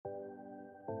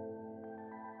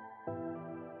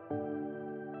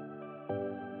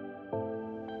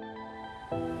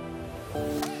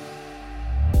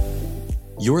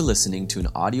You're listening to an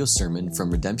audio sermon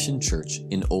from Redemption Church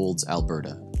in Olds,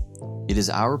 Alberta. It is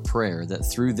our prayer that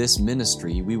through this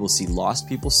ministry we will see lost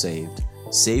people saved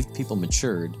people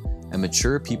matured, and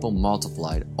mature people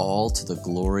multiplied, all to the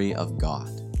glory of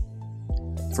God.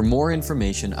 For more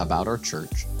information about our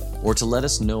church, or to let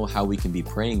us know how we can be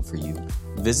praying for you,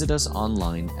 visit us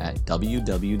online at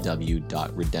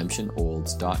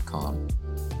www.redemptionolds.com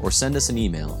or send us an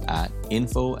email at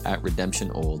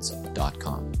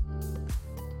info@redemptionolds.com.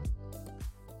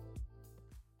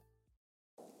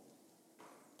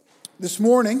 This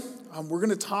morning, we're going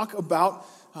to talk about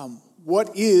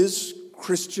what is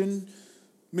Christian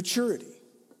maturity.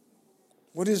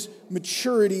 What is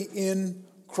maturity in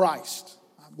Christ?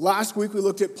 Last week, we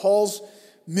looked at Paul's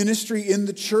ministry in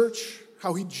the church,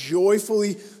 how he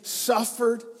joyfully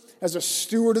suffered as a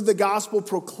steward of the gospel,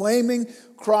 proclaiming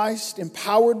Christ,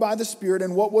 empowered by the Spirit.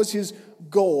 And what was his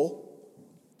goal?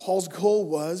 Paul's goal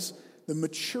was the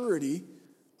maturity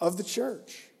of the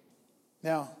church.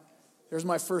 Now, there's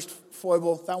my first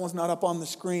foible. That one's not up on the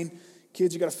screen.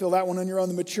 Kids, you got to fill that one on your own.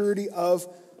 The maturity of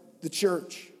the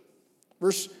church.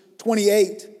 Verse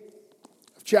 28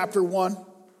 of chapter 1,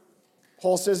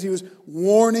 Paul says he was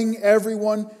warning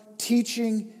everyone,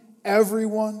 teaching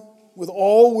everyone with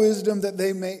all wisdom that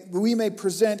we may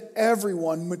present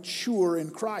everyone mature in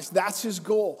Christ. That's his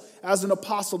goal. As an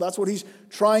apostle, that's what he's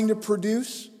trying to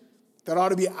produce. That ought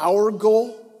to be our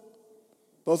goal.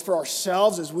 Both for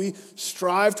ourselves as we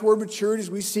strive toward maturity, as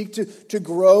we seek to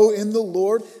grow in the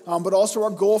Lord, but also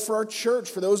our goal for our church,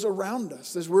 for those around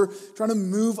us, as we're trying to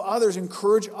move others,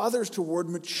 encourage others toward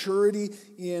maturity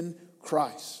in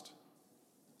Christ.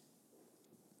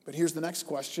 But here's the next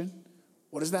question.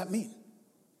 What does that mean?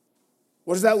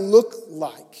 What does that look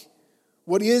like?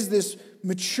 What is this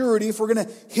maturity? If we're going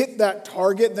to hit that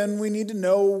target, then we need to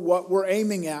know what we're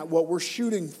aiming at, what we're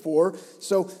shooting for.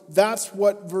 So that's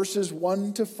what verses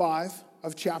 1 to 5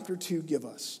 of chapter 2 give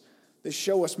us. They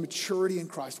show us maturity in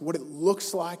Christ, what it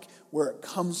looks like, where it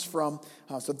comes from.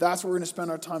 So that's what we're going to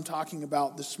spend our time talking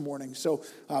about this morning. So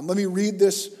let me read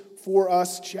this for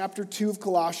us. Chapter 2 of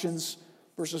Colossians,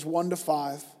 verses 1 to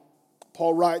 5.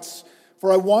 Paul writes,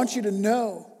 "For I want you to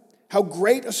know how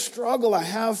great a struggle I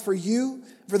have for you,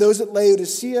 for those at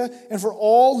Laodicea, and for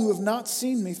all who have not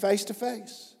seen me face to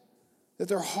face, that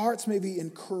their hearts may be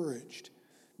encouraged,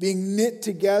 being knit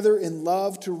together in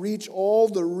love to reach all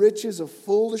the riches of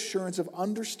full assurance of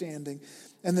understanding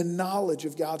and the knowledge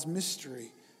of God's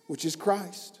mystery, which is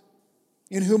Christ,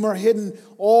 in whom are hidden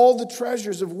all the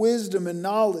treasures of wisdom and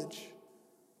knowledge.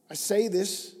 I say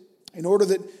this in order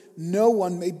that no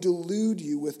one may delude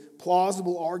you with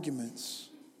plausible arguments.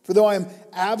 For though I am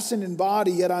absent in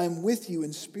body, yet I am with you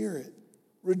in spirit,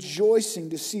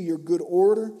 rejoicing to see your good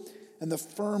order and the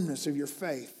firmness of your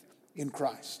faith in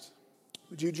Christ."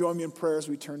 Would you join me in prayer as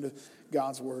we turn to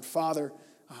God's word? Father,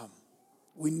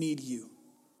 we need you,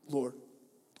 Lord.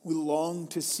 We long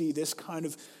to see this kind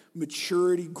of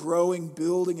maturity growing,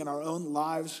 building in our own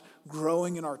lives,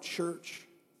 growing in our church.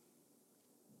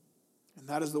 And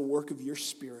that is the work of your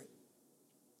Spirit.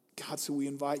 God, so we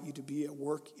invite you to be at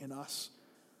work in us.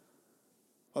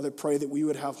 Father, pray that we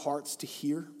would have hearts to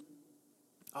hear,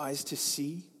 eyes to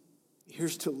see,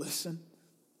 ears to listen.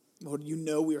 Lord, you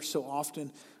know we are so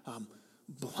often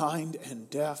blind and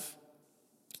deaf,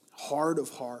 hard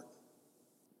of heart.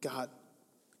 God,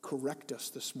 correct us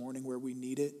this morning where we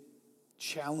need it.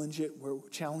 Challenge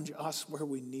us where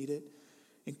we need it.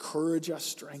 Encourage us,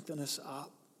 strengthen us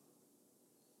up.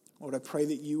 Lord, I pray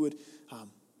that you would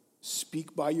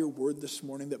speak by your word this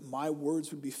morning, that my words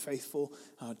would be faithful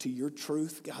to your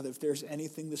truth. God, if there's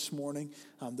anything this morning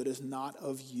that is not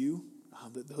of you,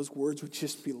 that those words would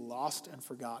just be lost and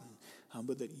forgotten,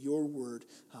 but that your word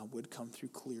would come through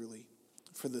clearly.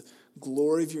 For the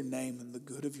glory of your name and the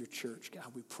good of your church,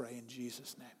 God, we pray in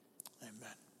Jesus' name.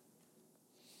 Amen.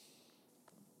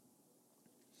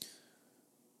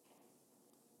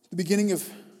 The beginning of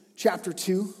chapter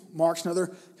 2 marks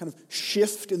another kind of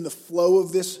shift in the flow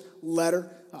of this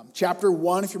letter. Chapter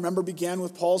 1, if you remember, began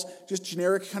with Paul's just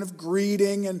generic kind of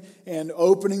greeting and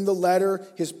opening the letter,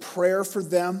 his prayer for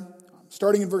them.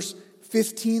 Starting in verse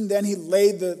 15, then he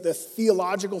laid the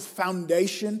theological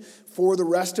foundation for the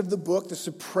rest of the book, the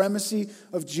supremacy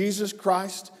of Jesus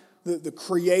Christ, the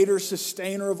creator,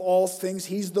 sustainer of all things.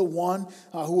 He's the one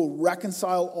who will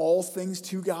reconcile all things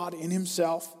to God in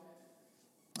himself.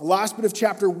 The last bit of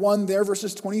chapter 1 there,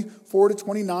 verses 24 to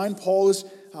 29, Paul is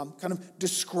kind of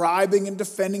describing and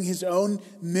defending his own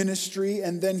ministry.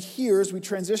 And then here, as we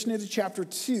transition into chapter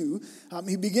 2,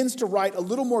 he begins to write a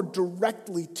little more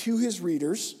directly to his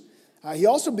readers He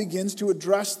also begins to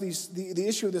address the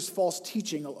issue of this false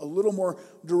teaching a little more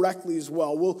directly as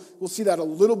well. We'll see that a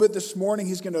little bit this morning.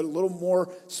 He's going to a little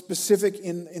more specific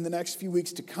in the next few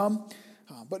weeks to come.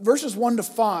 But verses 1 to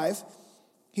 5,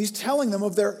 he's telling them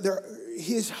of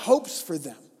his hopes for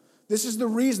them. This is the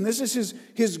reason. This is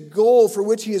his goal for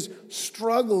which he is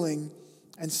struggling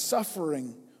and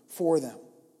suffering for them.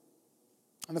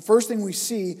 And the first thing we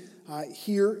see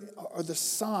here are the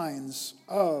signs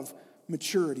of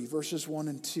maturity, verses 1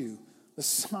 and 2. The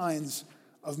signs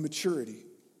of maturity.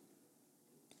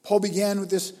 Paul began with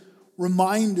this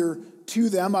reminder to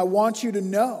them, I want you to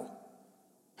know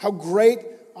how great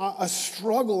a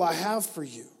struggle I have for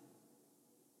you.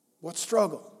 What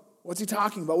struggle? What's he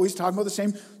talking about? Well, he's talking about the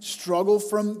same struggle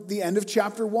from the end of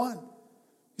chapter 1.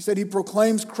 He said he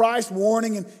proclaims Christ,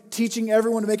 warning and teaching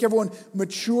everyone to make everyone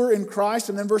mature in Christ.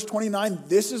 And then verse 29,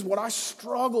 this is what I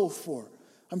struggle for.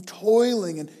 I'm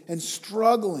toiling and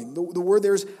struggling. The word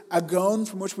there is agon,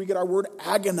 from which we get our word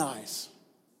agonize.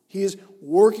 He is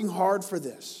working hard for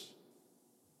this,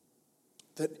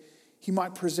 that he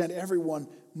might present everyone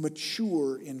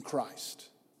mature in Christ.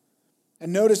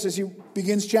 And notice as he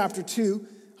begins chapter 2,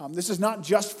 this is not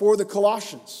just for the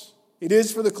Colossians. It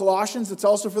is for the Colossians. It's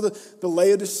also for the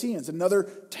Laodiceans, another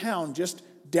town just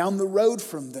down the road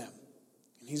from them.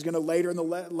 And he's going to later in the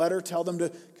letter tell them to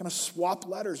kind of swap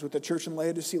letters with the church in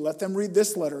Laodicea. Let them read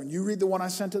this letter, and you read the one I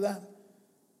sent to them.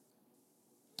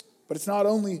 But it's not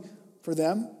only for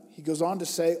them. He goes on to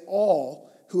say, all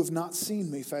who have not seen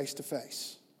me face to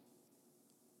face.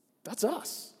 That's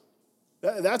us.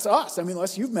 That's us. I mean,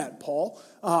 unless you've met Paul.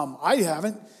 I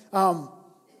haven't.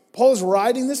 Paul is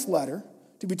writing this letter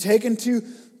to be taken to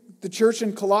the church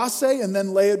in Colossae and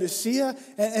then Laodicea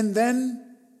and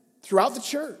then throughout the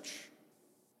church.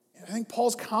 I think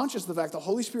Paul's conscious of the fact the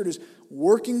Holy Spirit is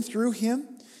working through him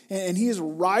and he is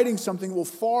writing something that will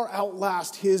far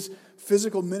outlast his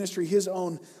physical ministry, his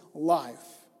own life.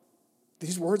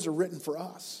 These words are written for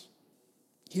us.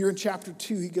 Here in chapter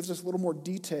 2, he gives us a little more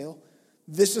detail.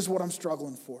 This is what I'm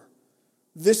struggling for.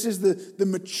 This is the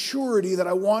maturity that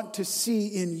I want to see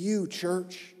in you,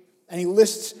 church. And he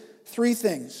lists three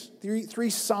things, three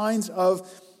signs of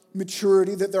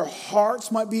maturity, that their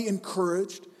hearts might be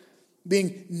encouraged,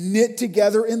 being knit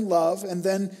together in love, and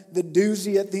then the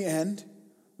doozy at the end.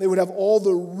 They would have all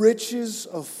the riches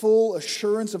of full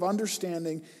assurance of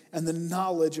understanding and the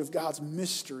knowledge of God's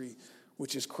mystery,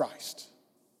 which is Christ.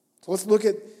 So let's look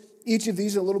at each of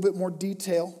these in a little bit more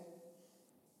detail.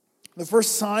 The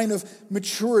first sign of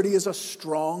maturity is a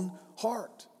strong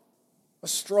heart. A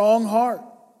strong heart.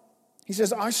 He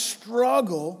says, I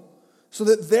struggle so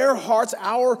that their hearts,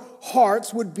 our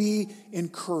hearts, would be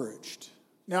encouraged.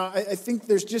 Now, I think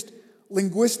there's just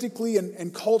linguistically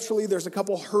and culturally, there's a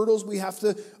couple hurdles we have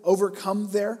to overcome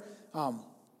there.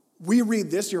 We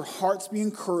read this, your hearts be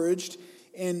encouraged,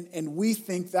 and we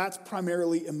think that's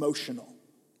primarily emotional,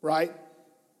 right?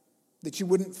 That you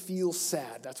wouldn't feel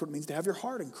sad. That's what it means to have your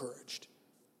heart encouraged.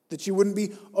 That you wouldn't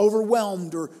be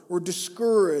overwhelmed or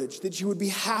discouraged. That you would be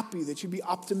happy. That you'd be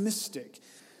optimistic.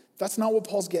 That's not what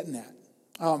Paul's getting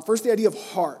at. First, the idea of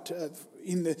heart.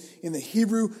 In the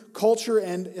Hebrew culture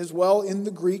and as well in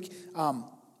the Greek,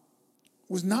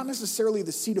 was not necessarily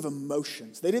the seat of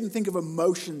emotions. They didn't think of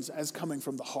emotions as coming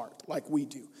from the heart like we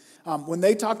do. When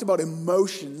they talked about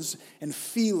emotions and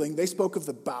feeling, they spoke of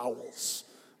the bowels,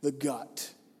 the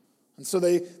gut. And so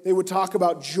they would talk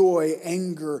about joy,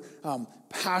 anger,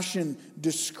 passion,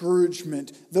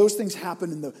 discouragement. Those things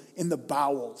happen in the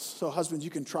bowels. So husbands,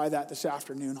 you can try that this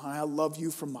afternoon. Honey, I love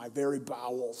you from my very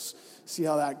bowels. See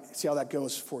how that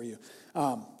goes for you.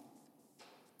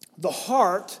 The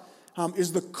heart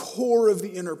is the core of the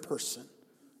inner person.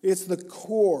 It's the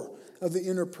core of the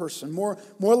inner person. More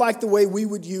like the way we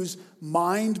would use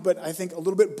mind, but I think a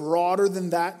little bit broader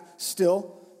than that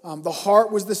still. The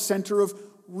heart was the center of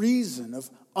reason, of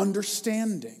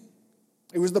understanding.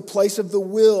 It was the place of the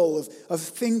will, of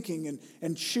thinking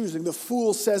and choosing. The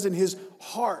fool says in his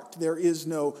heart, there is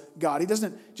no God. He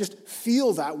doesn't just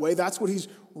feel that way. That's what he's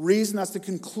reasoned. That's the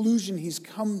conclusion he's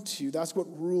come to. That's what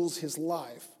rules his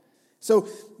life. So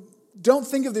don't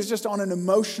think of this just on an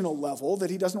emotional level, that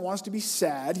he doesn't want us to be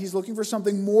sad. He's looking for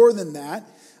something more than that.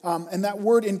 And that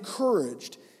word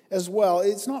encouraged as well,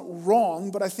 it's not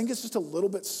wrong, but I think it's just a little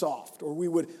bit soft, or we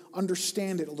would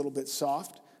understand it a little bit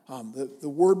soft. The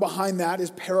word behind that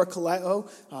is parakaleo.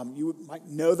 You might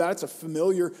know that. It's a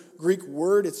familiar Greek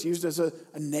word. It's used as a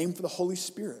name for the Holy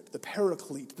Spirit, the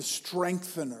paraclete, the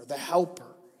strengthener, the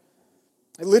helper.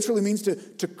 It literally means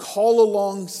to call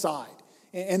alongside.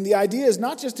 And the idea is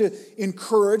not just to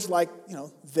encourage, like,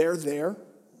 they're there.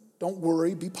 Don't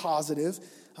worry, be positive.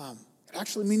 It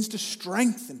actually means to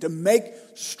strengthen, to make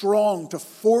strong, to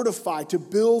fortify, to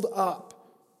build up.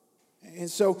 And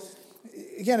so,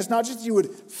 again, it's not just that you would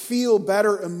feel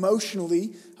better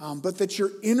emotionally, but that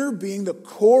your inner being, the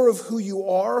core of who you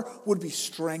are, would be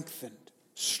strengthened,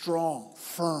 strong,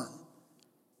 firm,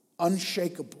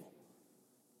 unshakable.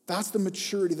 That's the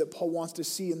maturity that Paul wants to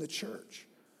see in the church.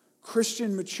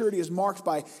 Christian maturity is marked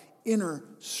by inner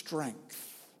strength.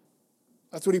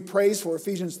 That's what he prays for.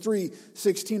 Ephesians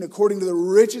 3:16, according to the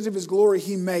riches of his glory,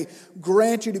 he may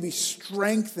grant you to be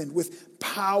strengthened with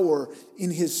power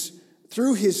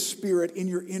through his Spirit in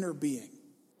your inner being.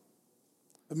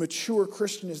 The mature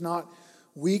Christian is not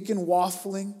weak and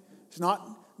waffling. It's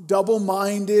not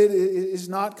double-minded. It is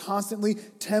not constantly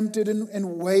tempted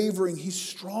and wavering. He's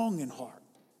strong in heart.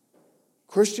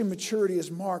 Christian maturity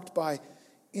is marked by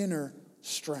inner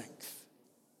strength.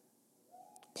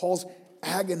 Paul's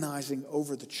agonizing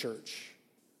over the church.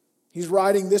 He's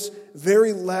writing this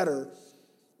very letter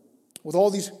with all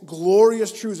these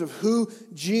glorious truths of who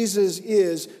Jesus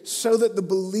is so that the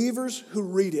believers who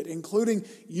read it, including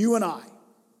you and I,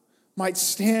 might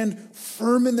stand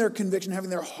firm in their conviction, having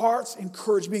their hearts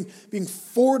encouraged, being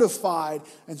fortified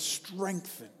and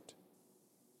strengthened.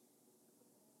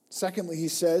 Secondly, he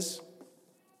says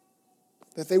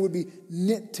that they would be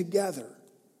knit together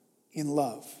in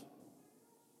love.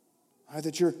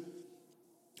 That your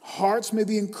hearts may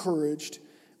be encouraged,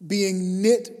 being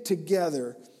knit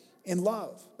together in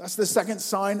love. That's the second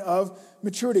sign of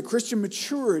maturity. Christian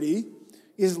maturity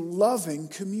is loving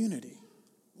community.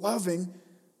 Loving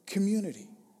community.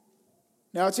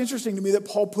 Now, it's interesting to me that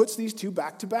Paul puts these two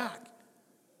back to back.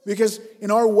 Because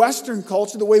in our Western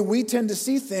culture, the way we tend to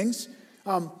see things,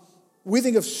 we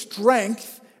think of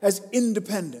strength as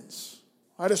independence.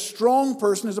 Right? A strong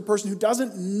person is a person who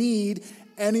doesn't need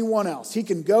anyone else. He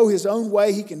can go his own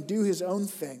way. He can do his own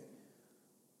thing.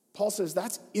 Paul says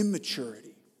that's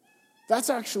immaturity. That's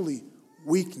actually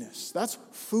weakness. That's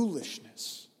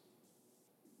foolishness.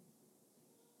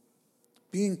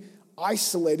 Being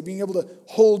isolated, being able to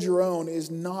hold your own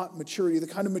is not maturity. The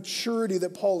kind of maturity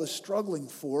that Paul is struggling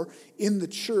for in the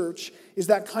church is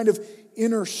that kind of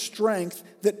inner strength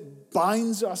that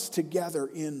binds us together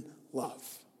in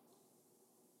love.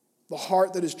 The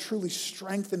heart that is truly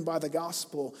strengthened by the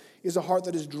gospel is a heart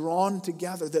that is drawn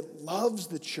together, that loves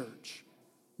the church,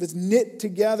 that's knit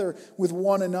together with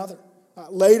one another.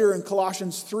 Later in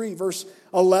Colossians 3, verse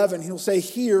 11, he'll say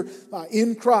here,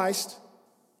 in Christ,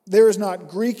 there is not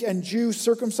Greek and Jew,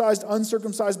 circumcised,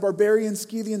 uncircumcised, barbarian,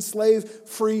 Scythian, slave,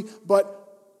 free,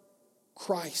 but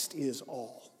Christ is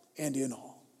all and in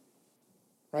all.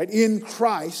 Right? In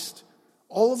Christ,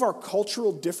 all of our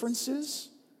cultural differences,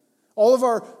 all of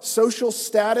our social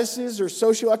statuses or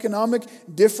socioeconomic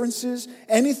differences,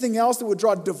 anything else that would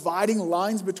draw dividing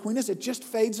lines between us, it just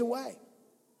fades away.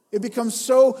 It becomes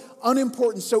so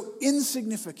unimportant, so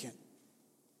insignificant.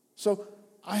 So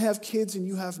I have kids and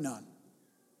you have none.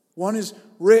 One is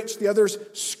rich, the other is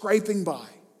scraping by.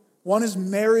 One is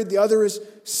married, the other is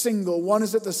single. One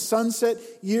is at the sunset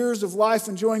years of life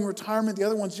enjoying retirement. The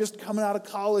other one's just coming out of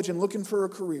college and looking for a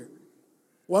career.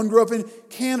 One grew up in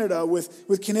Canada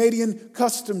with Canadian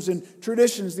customs and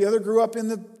traditions. The other grew up in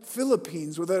the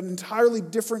Philippines with an entirely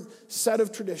different set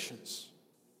of traditions.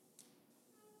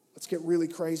 Let's get really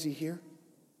crazy here.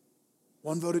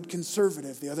 One voted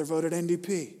conservative, the other voted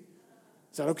NDP.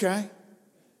 Is that okay?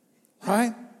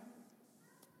 Right?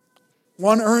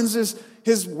 One earns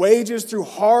his wages through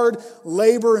hard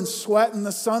labor and sweat in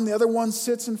the sun. The other one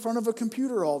sits in front of a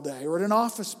computer all day or at an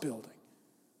office building.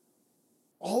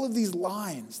 All of these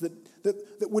lines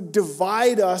that would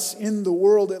divide us in the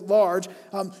world at large,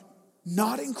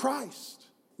 not in Christ.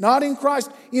 Not in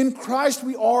Christ. In Christ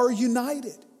we are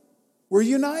united. We're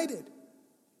united.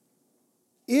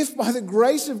 If by the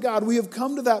grace of God we have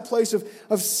come to that place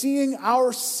of seeing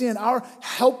our sin, our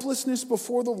helplessness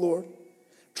before the Lord,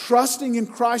 trusting in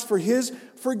Christ for His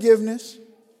forgiveness,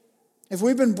 if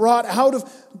we've been brought out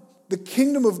of the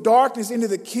kingdom of darkness into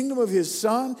the kingdom of His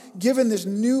Son, given this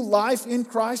new life in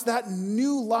Christ, that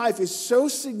new life is so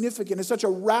significant, it's such a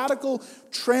radical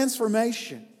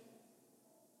transformation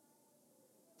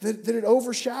that it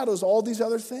overshadows all these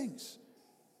other things.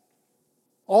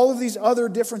 All of these other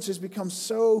differences become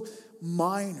so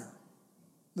minor.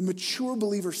 The mature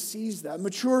believer sees that. The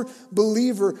mature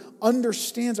believer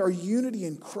understands our unity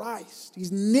in Christ. He's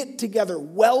knit together,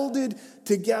 welded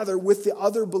together with the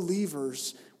other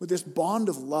believers with this bond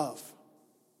of love.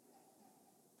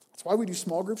 That's why we do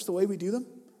small groups the way we do them.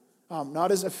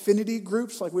 Not as affinity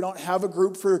groups, like we don't have a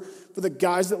group for the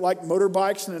guys that like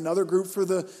motorbikes and another group for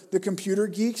the computer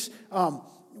geeks.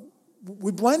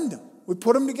 We blend them. We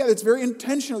put them together. It's very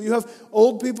intentional. You have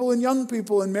old people and young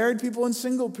people and married people and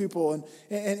single people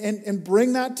and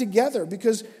bring that together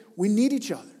because we need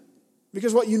each other.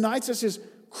 Because what unites us is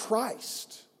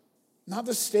Christ. Not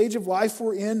the stage of life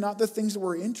we're in, not the things that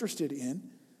we're interested in,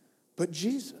 but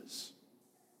Jesus.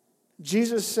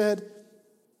 Jesus said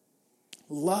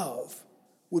love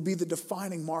would be the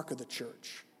defining mark of the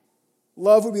church.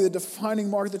 Love would be the defining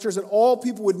mark of the church, that all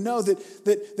people would know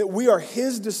that we are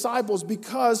His disciples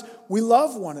because we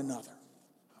love one another.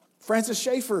 Francis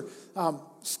Schaeffer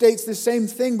states the same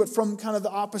thing, but from kind of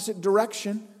the opposite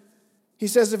direction. He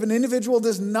says, if an individual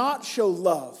does not show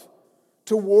love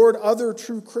toward other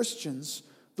true Christians,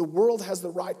 the world has the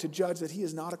right to judge that he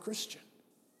is not a Christian.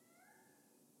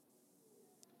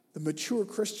 The mature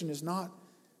Christian is not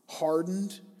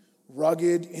hardened,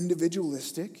 rugged,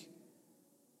 individualistic.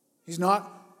 He's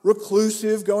not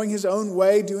reclusive, going his own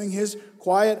way, doing his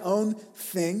quiet own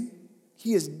thing.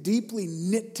 He is deeply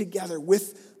knit together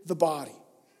with the body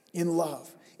in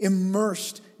love,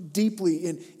 immersed deeply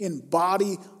in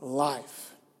body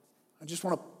life. I just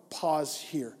want to pause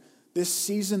here. This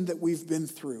season that we've been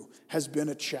through has been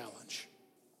a challenge.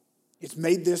 It's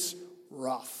made this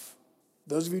rough.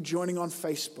 Those of you joining on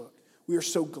Facebook, we are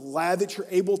so glad that you're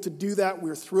able to do that.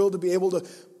 We're thrilled to be able to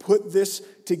put this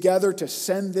together, to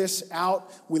send this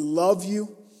out. We love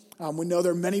you. We know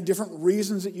there are many different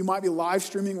reasons that you might be live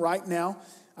streaming right now.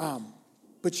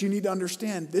 But you need to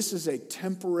understand this is a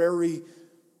temporary,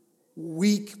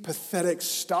 weak, pathetic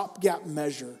stopgap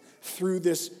measure through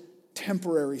this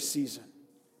temporary season.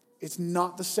 It's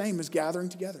not the same as gathering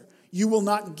together. You will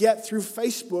not get through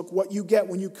Facebook what you get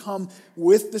when you come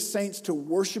with the saints to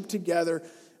worship together,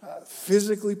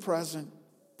 physically present.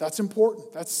 That's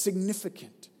important. That's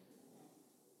significant.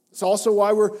 It's also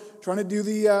why we're trying to do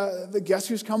the Guess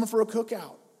Who's Coming for a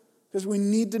Cookout. Because we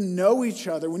need to know each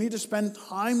other. We need to spend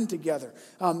time together.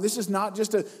 This is not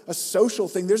just a social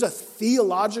thing. There's a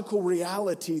theological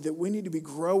reality that we need to be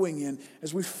growing in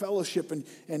as we fellowship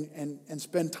and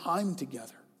spend time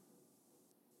together.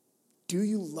 Do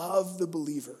you love the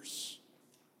believers?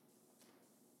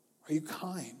 Are you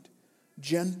kind,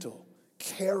 gentle,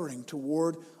 caring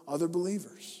toward other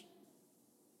believers?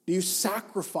 Do you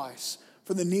sacrifice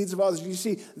for the needs of others? Do you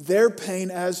see their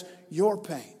pain as your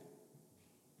pain?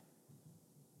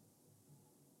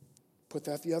 Put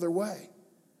that the other way.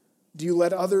 Do you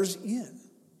let others in?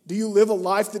 Do you live a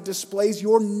life that displays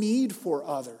your need for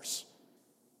others?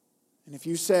 And if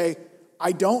you say,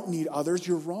 I don't need others,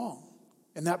 you're wrong.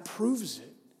 And that proves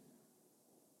it.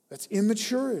 That's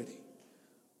immaturity.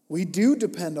 We do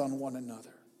depend on one another.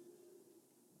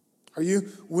 Are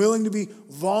you willing to be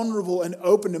vulnerable and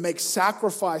open to make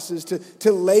sacrifices,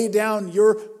 to lay down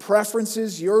your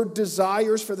preferences, your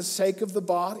desires for the sake of the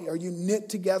body? Are you knit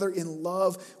together in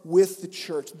love with the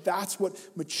church? That's what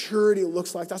maturity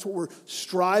looks like. That's what we're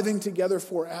striving together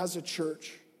for as a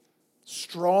church.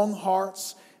 Strong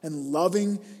hearts and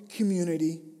loving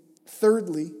community.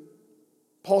 Thirdly,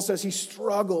 Paul says he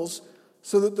struggles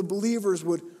so that the believers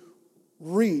would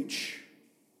reach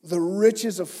the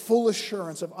riches of full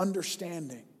assurance of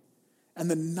understanding and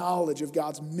the knowledge of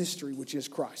God's mystery, which is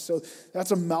Christ. So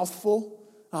that's a mouthful.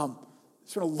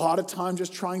 Spent a lot of time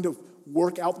just trying to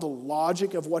work out the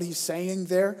logic of what he's saying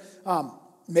there.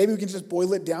 Maybe we can just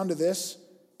boil it down to this: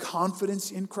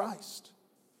 confidence in Christ.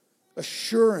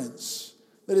 Assurance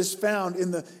that is found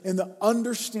in the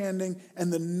understanding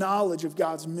and the knowledge of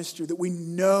God's mystery, that we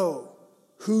know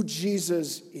who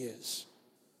Jesus is.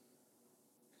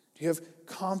 Do you have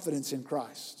confidence in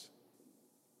Christ?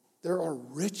 There are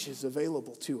riches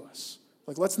available to us.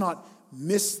 Let's not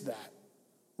miss that.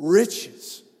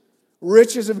 Riches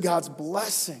of God's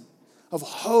blessing, of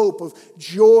hope, of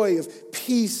joy, of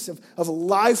peace, of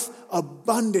life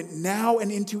abundant now and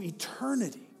into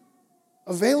eternity,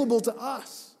 available to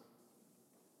us.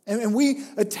 And we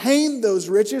attain those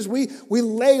riches. We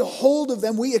lay hold of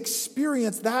them. We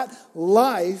experience that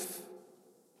life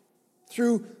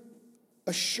through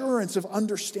assurance of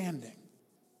understanding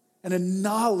and a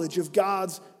knowledge of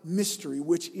God's mystery,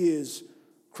 which is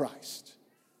Christ.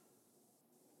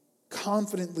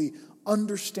 Confidently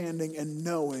understanding and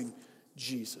knowing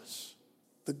Jesus,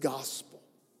 the gospel.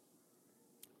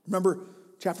 Remember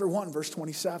chapter 1, verse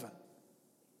 27.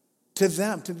 To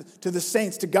them, to the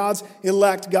saints, to God's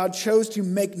elect, God chose to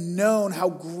make known how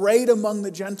great among the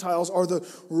Gentiles are the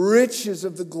riches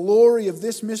of the glory of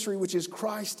this mystery, which is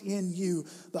Christ in you,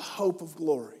 the hope of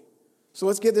glory. So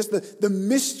let's get this, the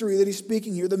mystery that he's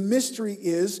speaking here. The mystery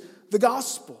is the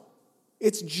gospel.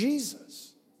 It's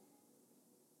Jesus.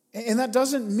 And that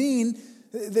doesn't mean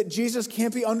that Jesus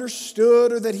can't be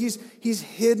understood or that he's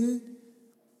hidden.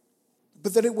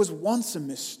 but that it was once a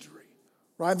mystery.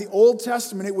 Right? The Old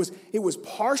Testament, it was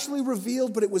partially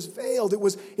revealed, but it was veiled. It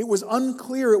was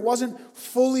unclear. It wasn't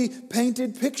fully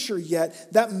painted picture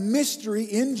yet. That mystery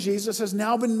in Jesus has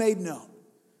now been made known.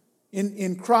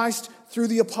 In Christ, through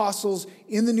the apostles,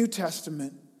 in the New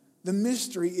Testament, the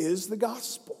mystery is the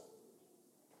gospel.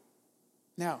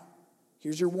 Now,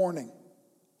 here's your warning.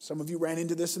 Some of you ran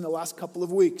into this in the last couple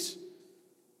of weeks.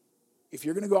 If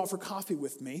you're going to go out for coffee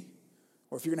with me,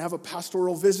 or if you're going to have a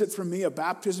pastoral visit from me, a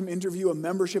baptism interview, a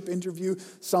membership interview,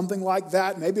 something like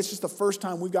that, maybe it's just the first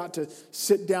time we got to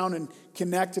sit down and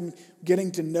connect and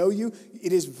getting to know you,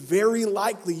 it is very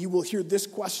likely you will hear this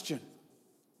question: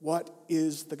 what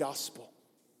is the gospel?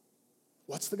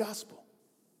 What's the gospel?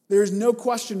 There is no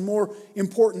question more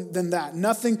important than that.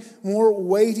 Nothing more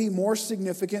weighty, more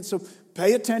significant. So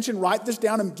pay attention, write this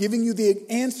down. I'm giving you the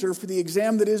answer for the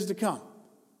exam that is to come.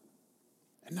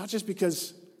 And not just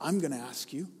because I'm going to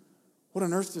ask you, what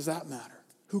on earth does that matter?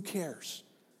 Who cares?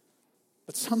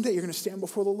 But someday you're going to stand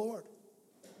before the Lord.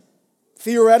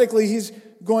 Theoretically, he's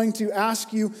going to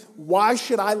ask you, why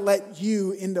should I let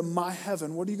you into my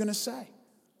heaven? What are you going to say?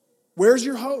 Where's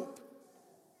your hope?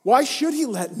 Why should he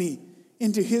let me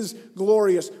into his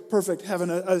glorious, perfect heaven,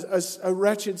 a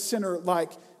wretched sinner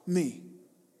like me?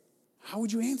 How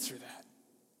would you answer that?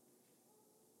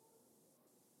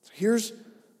 So here's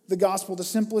the gospel, the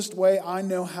simplest way I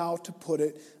know how to put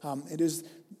it. It is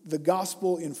the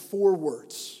gospel in 4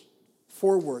 words.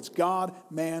 4 words: God,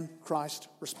 man, Christ,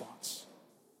 response.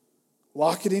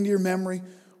 Lock it into your memory.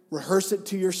 Rehearse it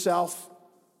to yourself.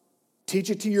 Teach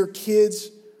it to your kids.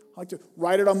 I like to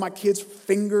write it on my kids'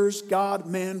 fingers. God,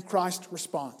 man, Christ,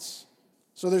 response.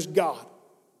 So there's God.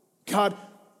 God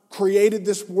created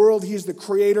this world. He is the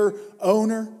creator,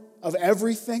 owner of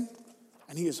everything.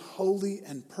 And he is holy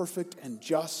and perfect and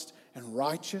just and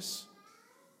righteous.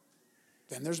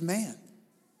 Then there's man.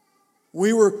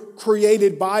 We were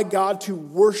created by God to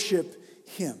worship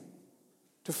him,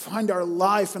 to find our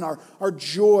life and our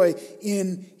joy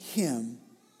in him.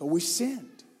 But we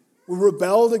sinned. We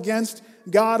rebelled against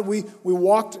God. We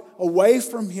walked away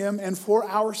from him, and for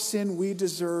our sin we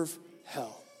deserve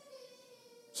hell.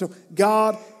 So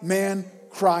God, man,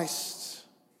 Christ,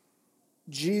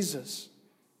 Jesus,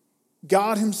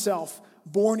 God himself,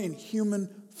 born in human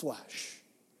flesh,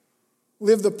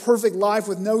 lived the perfect life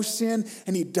with no sin,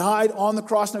 and he died on the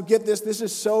cross. Now get this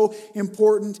is so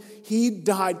important. He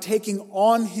died taking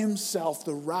on himself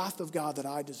the wrath of God that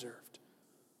I deserved.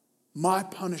 My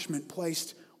punishment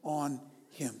placed on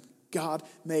him. God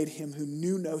made him who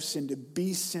knew no sin to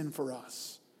be sin for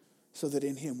us, so that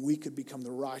in him we could become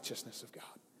the righteousness of God.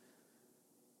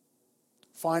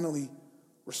 Finally,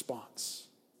 response.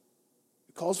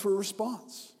 It calls for a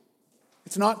response.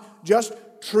 It's not just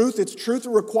truth, it's truth that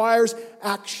requires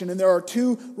action. And there are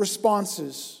 2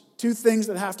 responses, 2 things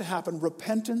that have to happen: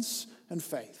 repentance and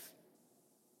faith.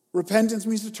 Repentance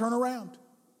means to turn around.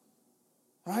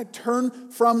 All right?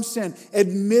 Turn from sin.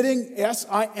 Admitting, yes,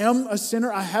 I am a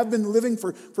sinner. I have been living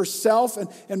for self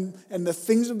and the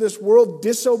things of this world,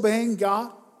 disobeying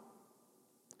God.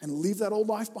 And leave that old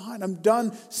life behind. I'm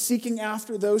done seeking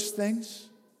after those things.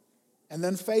 And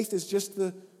then faith is just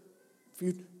if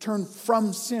you turn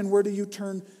from sin, where do you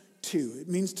turn to? It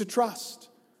means to trust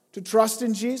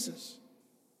in Jesus,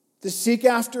 to seek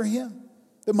after him.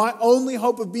 That my only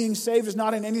hope of being saved is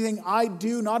not in anything I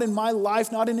do, not in my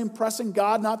life, not in impressing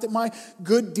God, not that my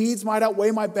good deeds might outweigh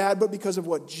my bad, but because of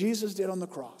what Jesus did on the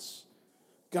cross.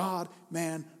 God,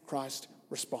 man, Christ,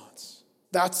 response.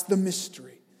 That's the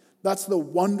mystery. That's the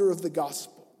wonder of the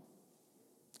gospel.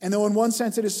 And though in one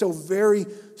sense it is so very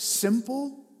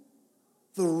simple,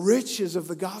 the riches of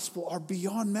the gospel are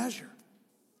beyond measure.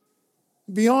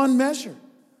 Beyond measure.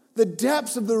 The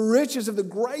depths of the riches of the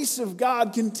grace of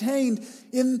God contained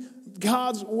in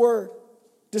God's word,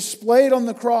 displayed on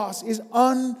the cross, is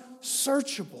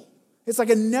unsearchable. It's like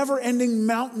a never-ending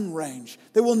mountain range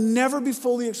that will never be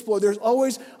fully explored. There's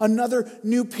always another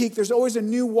new peak. There's always a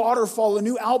new waterfall, a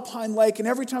new alpine lake. And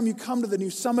every time you come to the new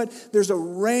summit, there's a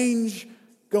range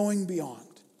going beyond.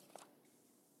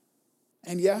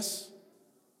 And yes,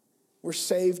 we're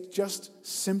saved just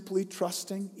simply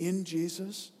trusting in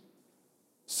Jesus.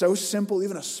 So simple,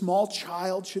 even a small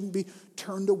child shouldn't be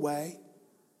turned away.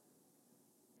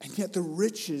 And yet the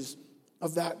riches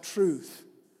of that truth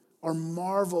are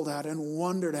marveled at and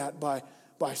wondered at by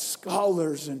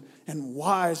scholars and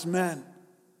wise men.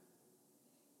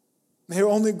 They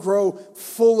only grow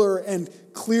fuller and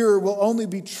clearer, will only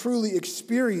be truly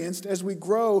experienced as we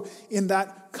grow in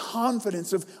that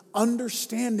confidence of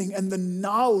understanding and the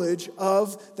knowledge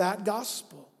of that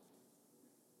gospel.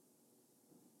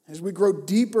 as we grow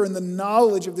deeper in the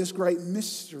knowledge of this great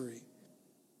mystery.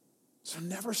 So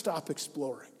never stop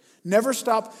exploring. Never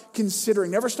stop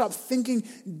considering. Never stop thinking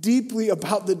deeply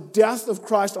about the death of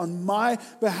Christ on my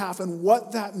behalf and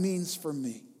what that means for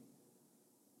me.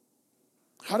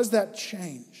 How does that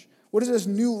change? What does this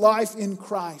new life in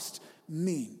Christ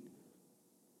mean?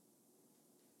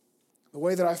 The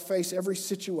way that I face every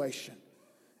situation,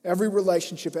 every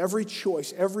relationship, every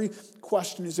choice, every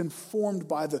question is informed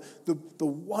by the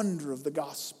wonder of the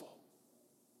gospel.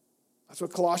 That's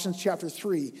what Colossians chapter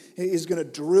 3 is going to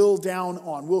drill down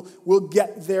on. We'll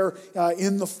get there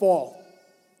in the fall.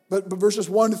 But verses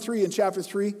 1 to 3 in chapter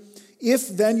 3, if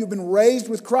then you've been raised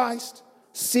with Christ,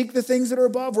 seek the things that are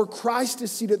above, where Christ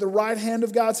is seated at the right hand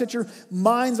of God. Set your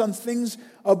minds on things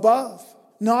above,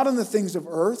 not on the things of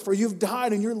earth, for you've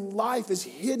died and your life is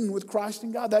hidden with Christ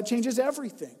in God. That changes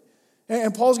everything.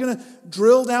 And Paul's going to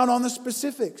drill down on the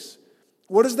specifics.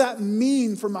 What does that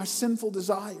mean for my sinful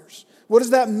desires? What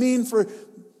does that mean for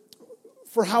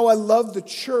how I love the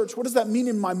church? What does that mean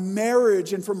in my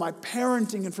marriage and for my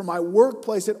parenting and for my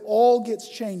workplace? It all gets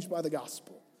changed by the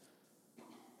gospel.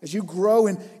 As you grow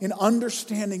in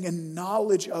understanding and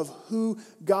knowledge of who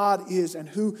God is and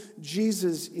who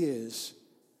Jesus is,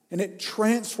 and it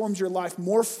transforms your life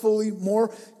more fully, more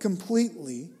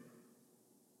completely,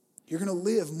 you're going to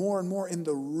live more and more in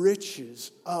the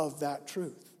riches of that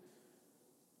truth.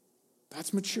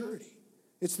 That's maturity.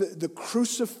 It's the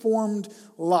cruciformed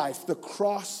life, the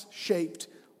cross-shaped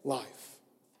life.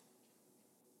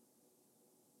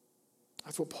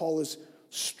 That's what Paul is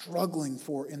struggling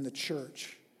for in the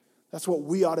church. That's what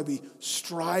we ought to be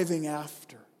striving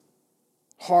after.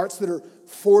 Hearts that are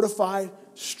fortified,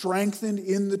 strengthened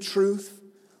in the truth.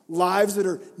 Lives that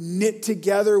are knit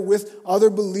together with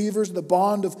other believers, the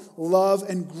bond of love,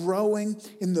 and growing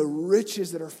in the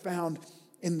riches that are found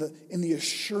in the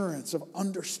assurance of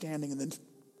understanding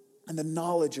and the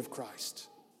knowledge of Christ.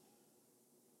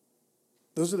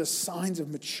 Those are the signs of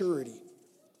maturity.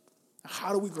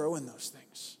 How do we grow in those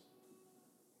things?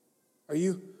 Are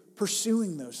you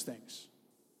pursuing those things?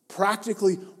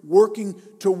 Practically working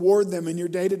toward them in your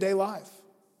day-to-day life?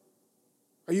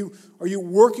 Are you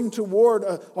working toward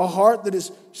a heart that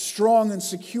is strong and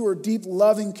secure, deep,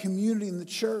 loving community in the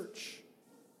church?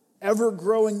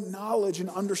 Ever-growing knowledge and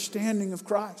understanding of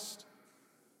Christ?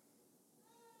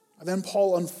 And then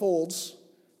Paul unfolds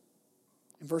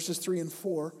in verses 3 and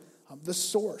 4 the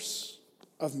source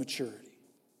of maturity.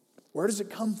 Where does it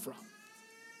come from?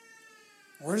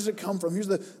 Where does it come from? Here's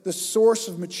the source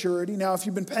of maturity. Now, if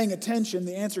you've been paying attention,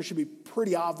 the answer should be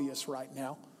pretty obvious right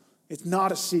now. It's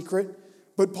not a secret.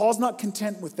 But Paul's not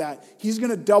content with that. He's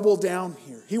going to double down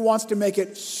here. He wants to make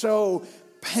it so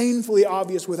painfully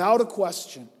obvious without a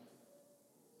question.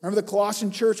 Remember, the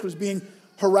Colossian church was being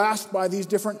harassed by these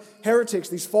different heretics,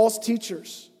 these false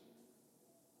teachers.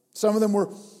 Some of them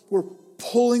were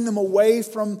pulling them away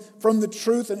from the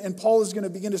truth, and Paul is going to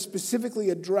begin to specifically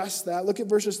address that. Look at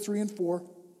verses 3 and 4.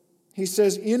 He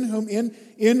says, in whom,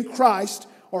 in Christ,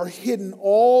 are hidden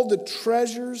all the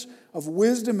treasures of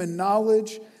wisdom and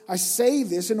knowledge. I say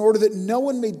this in order that no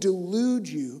one may delude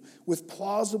you with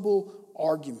plausible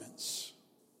arguments.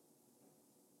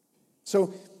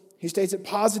 So he states it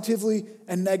positively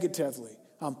and negatively.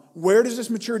 Where does this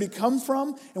maturity come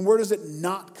from and where does it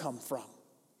not come from?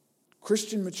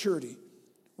 Christian maturity,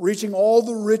 reaching all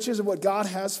the riches of what God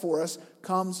has for us,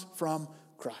 comes from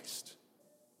Christ.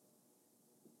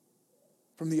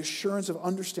 From the assurance of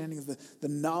understanding of the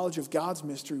knowledge of God's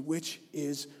mystery, which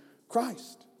is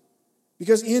Christ.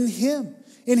 Because in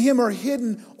Him are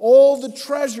hidden all the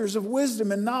treasures of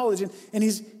wisdom and knowledge. And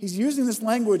he's using this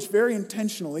language very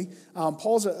intentionally.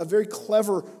 Paul's a very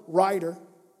clever writer.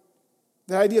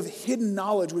 The idea of hidden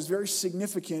knowledge was very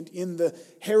significant in the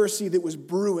heresy that was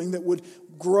brewing that would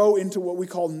grow into what we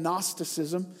call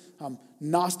Gnosticism.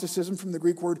 Gnosticism from the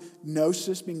Greek word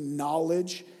gnosis, meaning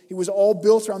knowledge. It was all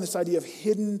built around this idea of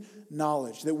hidden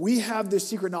knowledge, that we have this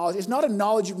secret knowledge. It's not a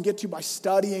knowledge you can get to by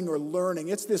studying or learning.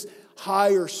 It's this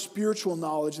higher spiritual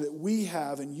knowledge that we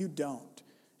have and you don't.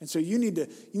 And so you need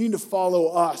to follow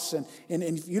us. And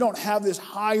if you don't have this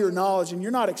higher knowledge and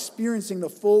you're not experiencing the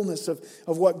fullness of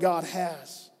what God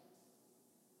has.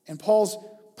 And Paul's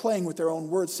playing with their own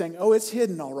words, saying, oh, it's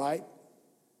hidden, all right.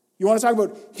 You want to talk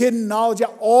about hidden knowledge?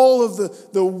 Yeah, all of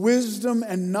the wisdom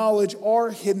and knowledge are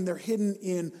hidden. They're hidden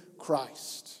in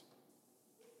Christ.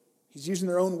 He's using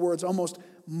their own words, almost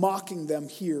mocking them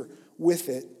here with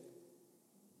it.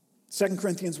 2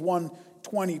 Corinthians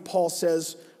 1:20, Paul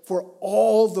says, for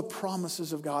all the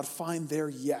promises of God find their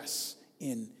yes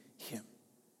in Him.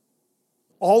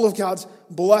 All of God's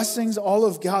blessings, all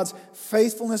of God's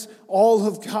faithfulness, all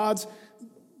of God's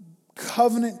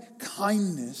covenant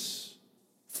kindness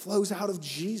flows out of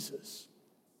Jesus.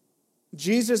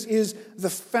 Jesus is the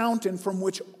fountain from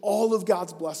which all of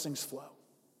God's blessings flow.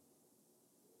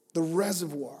 The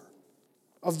reservoir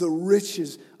of the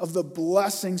riches, of the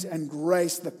blessings and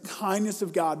grace, the kindness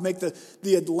of God make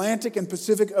the Atlantic and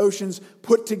Pacific Oceans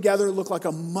put together look like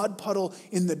a mud puddle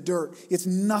in the dirt. It's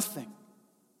nothing.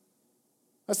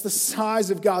 That's the size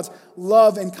of God's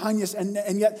love and kindness,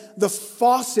 and yet the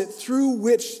faucet through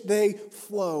which they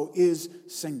flow is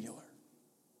singular.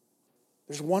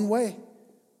 There's one way.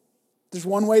 There's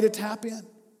one way to tap in.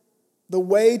 The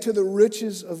way to the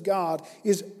riches of God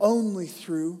is only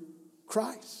through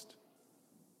Christ.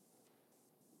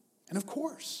 And of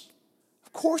course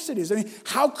it is. I mean,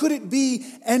 how could it be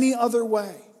any other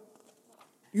way?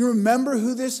 You remember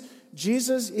who this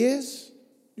Jesus is?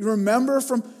 You remember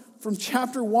from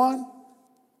chapter 1,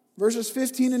 verses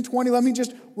 15 and 20. Let me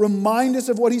just remind us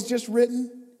of what he's just written.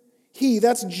 He,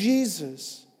 that's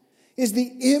Jesus, is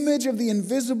the image of the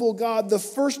invisible God, the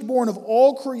firstborn of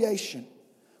all creation.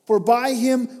 For by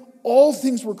him all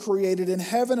things were created in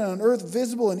heaven and on earth,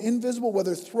 visible and invisible,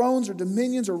 whether thrones or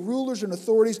dominions or rulers and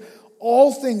authorities.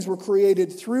 All things were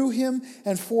created through him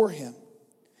and for him.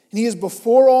 And he is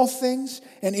before all things,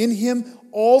 and in him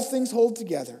all things hold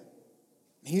together.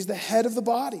 He's the head of the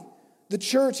body, the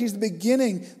church. He's the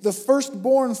beginning, the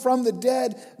firstborn from the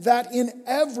dead, that in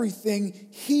everything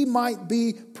he might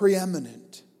be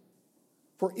preeminent.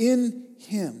 For in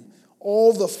him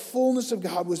all the fullness of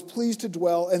God was pleased to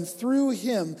dwell, and through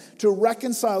him to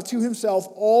reconcile to himself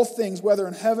all things, whether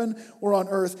in heaven or on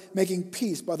earth, making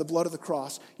peace by the blood of the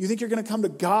cross. You think you're going to come to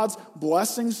God's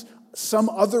blessings some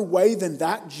other way than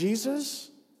that,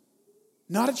 Jesus?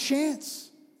 Not a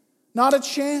chance. Not a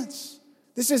chance.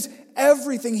 This is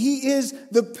everything. He is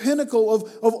the pinnacle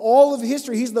of all of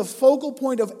history. He's the focal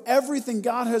point of everything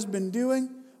God has been doing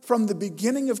from the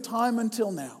beginning of time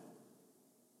until now.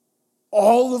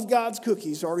 All of God's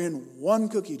cookies are in one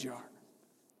cookie jar.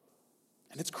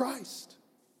 And it's Christ.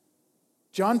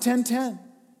 John 10:10.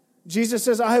 Jesus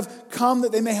says, I have come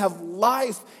that they may have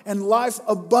life and life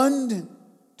abundant.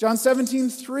 John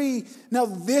 17:3. Now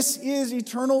this is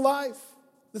eternal life,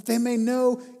 that they may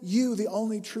know you, the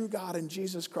only true God, and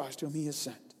Jesus Christ, whom he has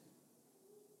sent.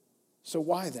 So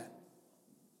why then?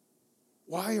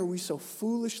 Why are we so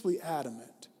foolishly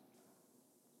adamant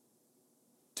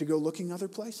to go looking other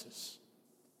places?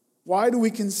 Why do we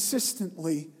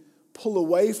consistently pull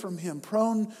away from him,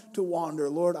 prone to wander?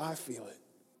 Lord, I feel it.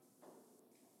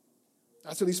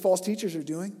 That's what these false teachers are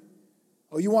doing.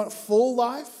 Oh, you want full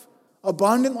life?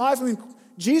 Abundant life? I mean,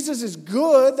 Jesus is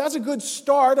good. That's a good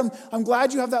start. I'm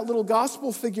glad you have that little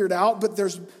gospel figured out, but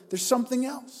there's something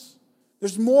else.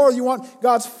 There's more. You want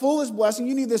God's fullest blessing.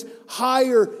 You need this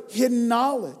higher hidden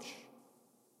knowledge.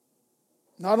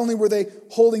 Not only were they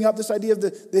holding up this idea of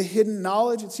the hidden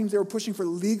knowledge, it seems they were pushing for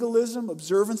legalism,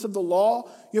 observance of the law.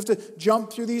 You have to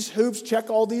jump through these hoops,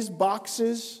 check all these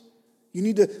boxes. You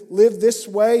need to live this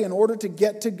way in order to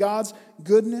get to God's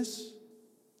goodness.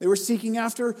 They were seeking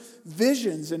after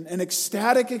visions and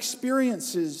ecstatic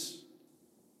experiences.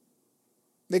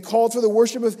 They called for the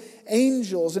worship of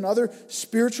angels and other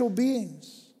spiritual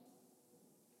beings.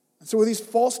 And so with these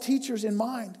false teachers in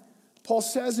mind, Paul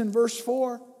says in verse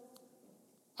 4,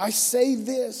 I say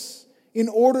this in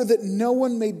order that no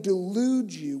one may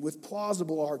delude you with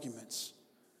plausible arguments.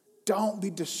 Don't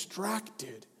be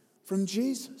distracted from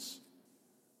Jesus.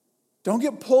 Don't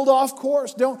get pulled off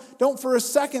course. Don't for a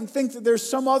second think that there's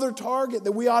some other target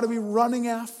that we ought to be running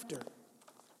after.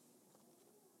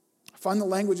 I find the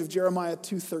language of Jeremiah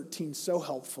 2:13 so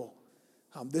helpful.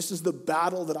 This is the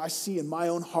battle that I see in my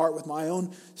own heart with my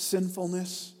own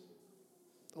sinfulness.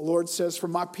 The Lord says, for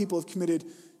my people have committed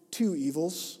two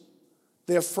evils.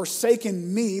 They have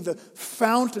forsaken me, the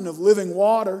fountain of living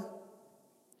water,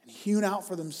 and hewn out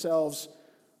for themselves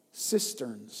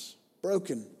cisterns,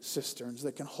 broken cisterns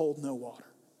that can hold no water.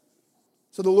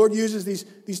 So the Lord uses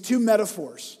these two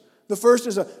metaphors. The first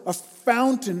is a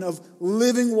fountain of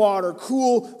living water,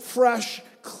 cool, fresh,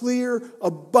 clear,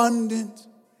 abundant,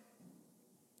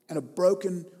 and a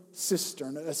broken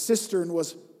cistern. A cistern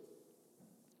was,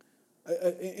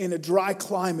 in a dry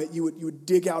climate, you would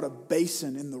dig out a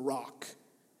basin in the rock.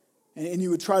 And you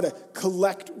would try to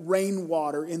collect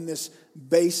rainwater in this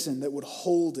basin that would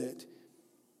hold it.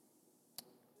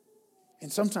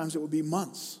 And sometimes it would be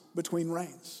months between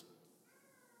rains.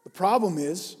 The problem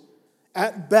is,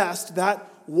 at best, that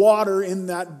water in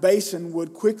that basin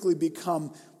would quickly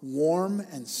become warm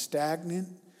and stagnant,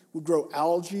 would grow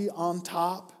algae on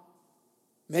top.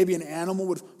 Maybe an animal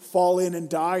would fall in and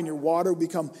die and your water would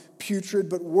become putrid.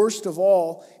 But worst of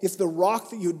all, if the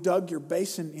rock that you dug your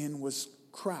basin in was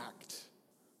cracked,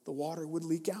 the water would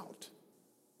leak out.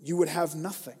 You would have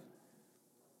nothing.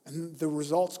 And the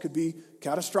results could be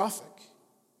catastrophic.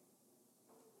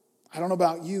 I don't know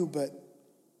about you, but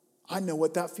I know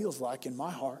what that feels like in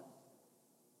my heart.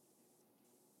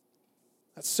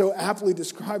 That so aptly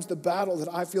describes the battle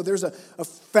that I feel. There's a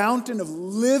fountain of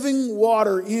living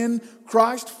water in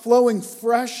Christ, flowing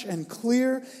fresh and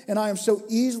clear, and I am so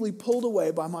easily pulled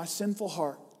away by my sinful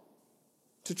heart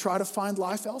to try to find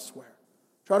life elsewhere,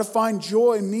 try to find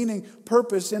joy, meaning,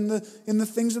 purpose in the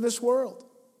things of this world.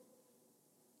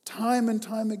 Time and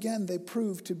time again, they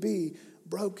prove to be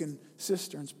broken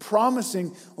cisterns,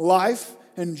 promising life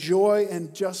and joy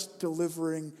and just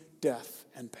delivering death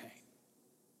and pain.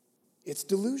 It's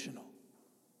delusional.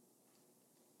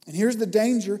 And here's the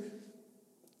danger.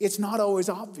 It's not always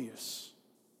obvious.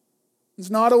 It's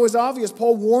not always obvious.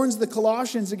 Paul warns the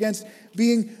Colossians against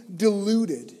being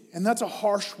deluded. And that's a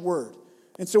harsh word.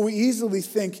 And so we easily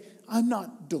think, I'm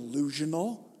not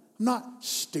delusional. I'm not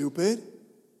stupid.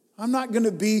 I'm not going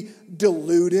to be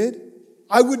deluded.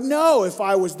 I would know if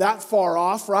I was that far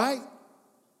off, right?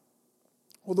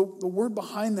 Well, the word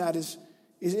behind that is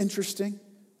interesting.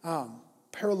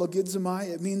 Paralogizomai,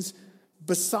 it means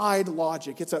beside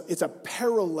logic. It's a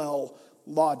parallel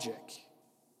logic.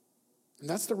 And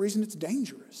that's the reason it's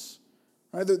dangerous.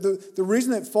 Right? The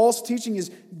reason that false teaching is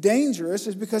dangerous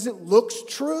is because it looks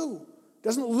true. It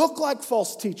doesn't look like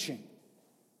false teaching.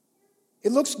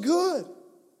 It looks good.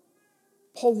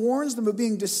 Paul warns them of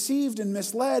being deceived and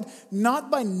misled, not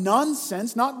by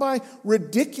nonsense, not by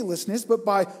ridiculousness, but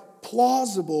by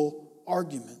plausible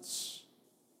arguments.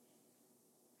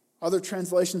 Other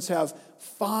translations have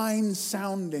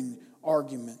fine-sounding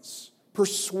arguments,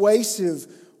 persuasive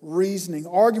reasoning,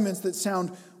 arguments that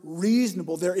sound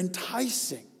reasonable. They're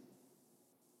enticing.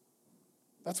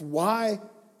 That's why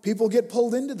people get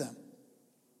pulled into them.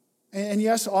 And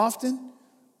yes, often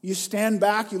you stand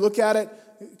back, you look at it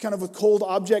kind of with cold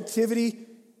objectivity.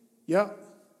 Yeah,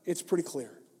 it's pretty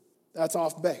clear. That's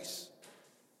off base.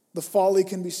 The folly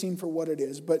can be seen for what it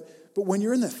is. But when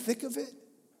you're in the thick of it,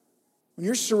 when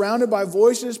you're surrounded by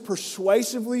voices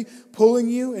persuasively pulling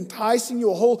you, enticing you,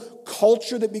 a whole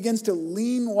culture that begins to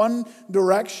lean one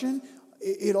direction,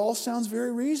 it all sounds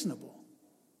very reasonable.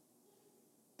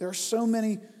 There are so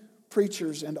many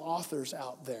preachers and authors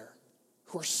out there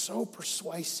who are so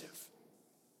persuasive.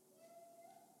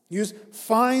 Use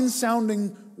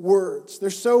fine-sounding words. They're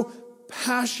so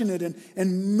passionate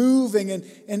and moving, and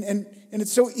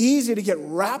it's so easy to get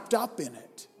wrapped up in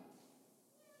it.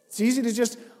 It's easy to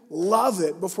just love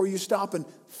it before you stop and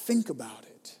think about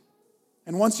it.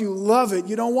 And once you love it,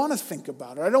 you don't want to think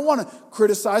about it. I don't want to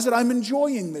criticize it. I'm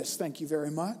enjoying this. Thank you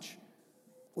very much.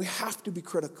 We have to be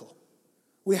critical.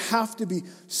 We have to be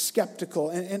skeptical.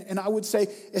 And I would say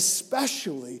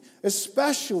especially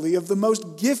of the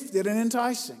most gifted and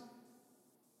enticing.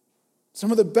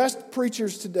 Some of the best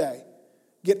preachers today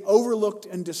get overlooked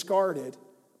and discarded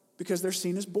because they're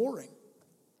seen as boring.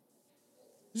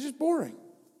 It's just boring.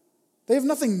 They have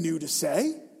nothing new to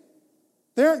say.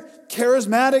 They aren't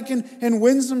charismatic and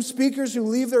winsome speakers who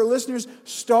leave their listeners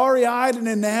starry-eyed and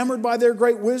enamored by their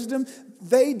great wisdom.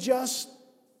 They just,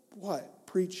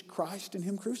 preach Christ and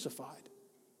Him crucified.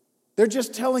 They're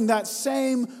just telling that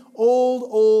same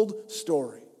old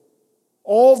story.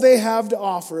 All they have to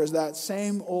offer is that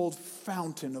same old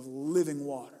fountain of living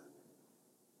water.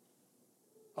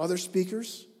 Other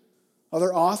speakers,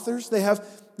 other authors, they have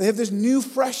this new,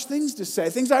 fresh things to say,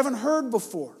 things I haven't heard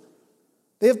before.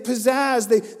 They have pizzazz.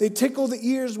 They tickle the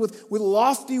ears with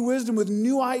lofty wisdom, with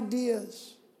new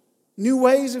ideas, new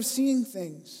ways of seeing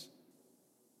things.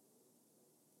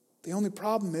 The only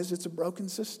problem is it's a broken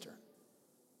cistern.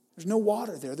 There's no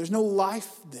water there. There's no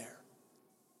life there.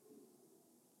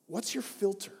 What's your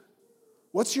filter?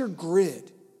 What's your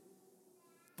grid?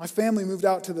 My family moved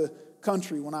out to the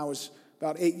country when I was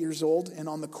about 8 years old, and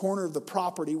on the corner of the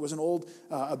property was an old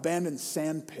abandoned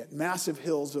sand pit, massive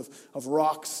hills of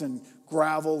rocks and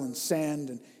gravel and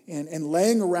sand, and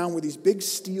laying around with these big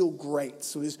steel grates,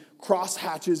 so these cross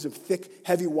hatches of thick,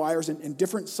 heavy wires and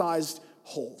different sized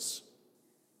holes.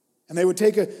 And they would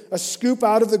take a scoop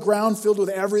out of the ground filled with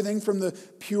everything from the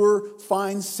pure,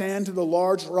 fine sand to the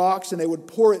large rocks, and they would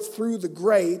pour it through the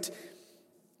grate.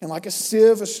 And like a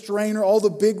sieve, a strainer, all the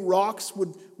big rocks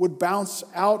would bounce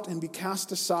out and be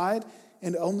cast aside,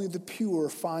 and only the pure,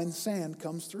 fine sand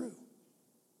comes through.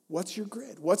 What's your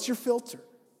grid? What's your filter?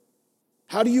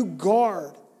 How do you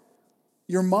guard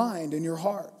your mind and your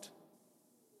heart?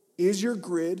 Is your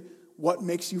grid what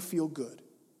makes you feel good?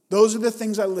 Those are the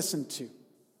things I listen to.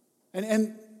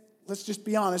 And let's just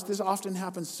be honest, this often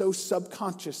happens so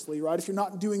subconsciously, right? If you're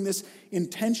not doing this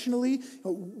intentionally,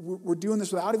 we're doing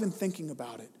this without even thinking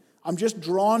about it. I'm just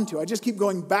drawn to it. I just keep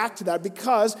going back to that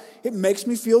because it makes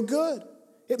me feel good.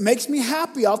 It makes me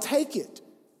happy. I'll take it.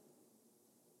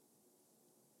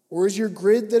 Or is your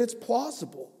grid that it's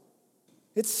plausible?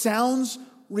 It sounds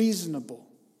reasonable.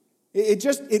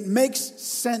 It makes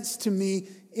sense to me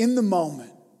in the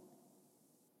moment.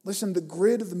 Listen, the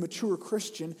grid of the mature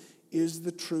Christian is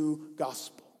the true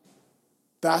gospel.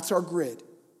 That's our grid.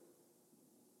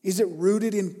 Is it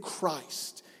rooted in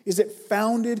Christ? Is it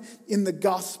founded in the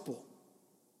gospel?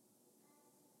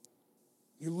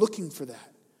 You're looking for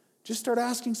that. Just start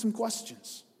asking some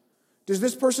questions. Does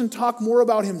this person talk more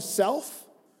about himself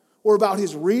or about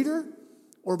his reader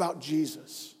or about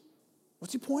Jesus?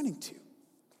 What's he pointing to?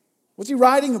 What's he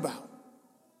writing about?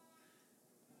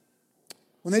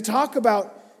 When they talk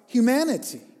about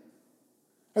humanity,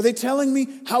 are they telling me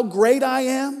how great I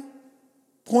am?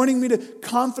 Pointing me to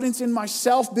confidence in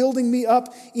myself, building me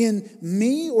up in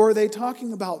me? Or are they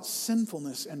talking about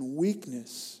sinfulness and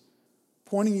weakness,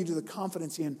 pointing you to the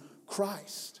confidence in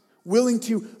Christ, willing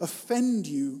to offend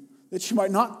you that you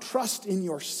might not trust in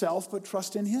yourself but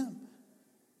trust in Him?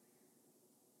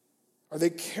 Are they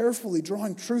carefully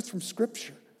drawing truth from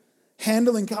Scripture,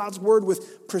 handling God's Word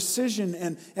with precision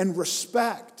and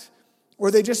respect? Or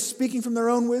are they just speaking from their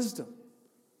own wisdom?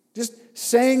 Just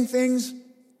saying things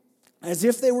as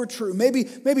if they were true.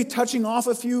 Maybe touching off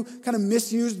a few kind of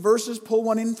misused verses, pull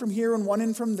one in from here and one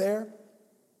in from there,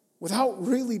 without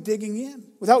really digging in,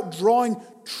 without drawing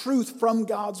truth from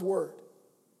God's Word.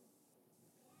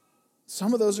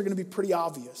 Some of those are going to be pretty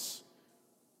obvious,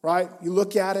 right? You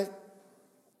look at it,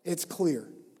 it's clear.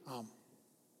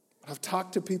 I've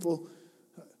talked to people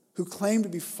who claim to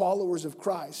be followers of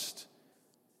Christ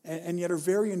and yet are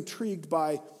very intrigued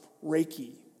by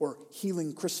Reiki or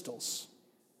healing crystals.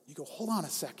 You go, hold on a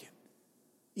second.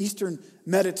 Eastern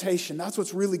meditation, that's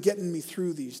what's really getting me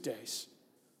through these days.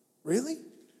 Really?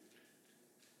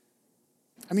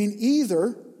 I mean,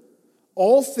 either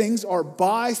all things are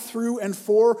by, through, and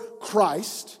for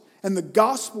Christ, and the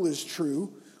gospel is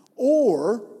true,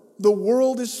 or the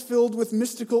world is filled with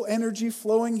mystical energy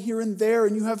flowing here and there,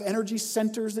 and you have energy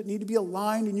centers that need to be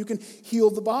aligned, and you can heal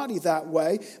the body that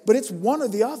way, but it's one or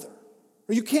the other.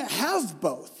 Or you can't have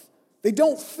both. They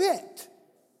don't fit.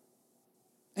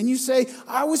 And you say,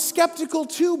 I was skeptical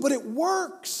too, but it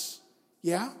works.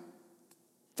 Yeah?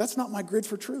 That's not my grid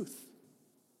for truth.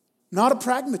 Not a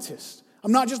pragmatist.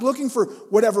 I'm not just looking for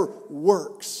whatever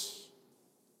works.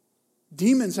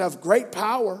 Demons have great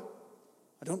power.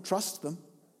 I don't trust them.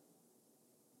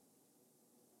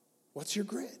 What's your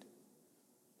grid?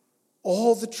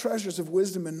 All the treasures of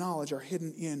wisdom and knowledge are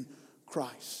hidden in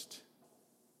Christ.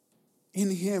 In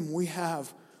Him we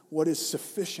have what is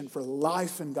sufficient for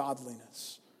life and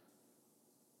godliness.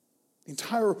 The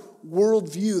entire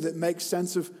worldview that makes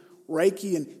sense of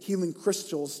Reiki and healing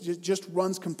crystals just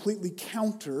runs completely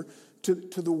counter to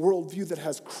the worldview that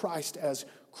has Christ as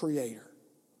creator.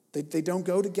 They don't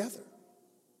go together.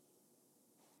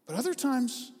 But other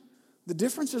times, the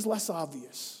difference is less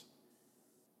obvious.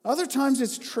 Other times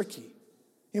it's tricky.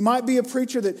 It might be a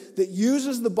preacher that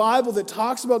uses the Bible, that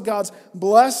talks about God's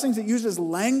blessings, that uses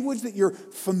language that you're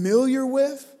familiar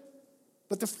with,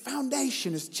 but the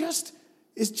foundation is just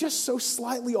so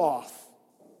slightly off.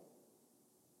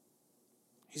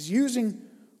 He's using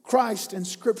Christ and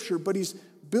Scripture, but he's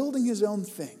building his own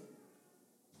thing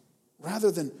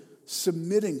rather than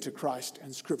submitting to Christ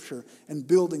and Scripture and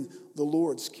building the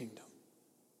Lord's kingdom.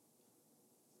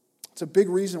 It's a big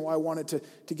reason why I wanted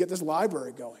to get this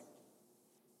library going,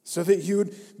 so that you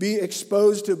would be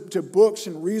exposed to books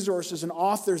and resources and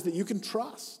authors that you can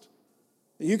trust,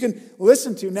 that you can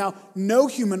listen to. Now, no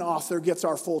human author gets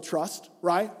our full trust,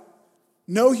 right?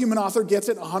 No human author gets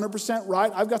it 100%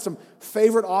 right. I've got some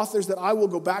favorite authors that I will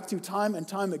go back to time and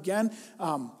time again,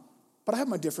 but I have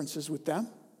my differences with them.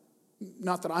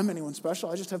 Not that I'm anyone special.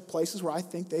 I just have places where I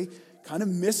think they kind of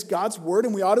miss God's word,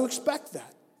 and we ought to expect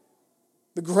that.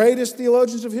 The greatest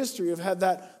theologians of history have had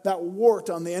that wart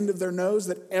on the end of their nose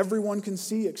that everyone can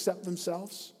see except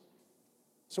themselves.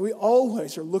 So we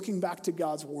always are looking back to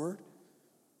God's word,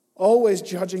 always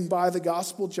judging by the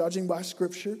gospel, judging by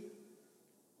Scripture.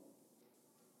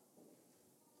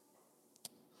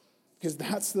 Because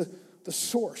that's the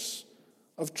source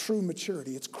of true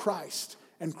maturity. It's Christ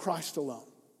and Christ alone.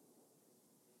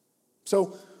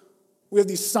 So we have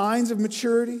these signs of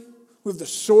maturity. We have the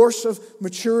source of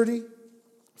maturity.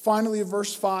 Finally, in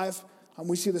verse 5,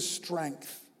 we see the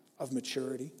strength of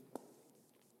maturity.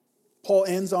 Paul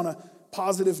ends on a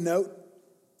positive note.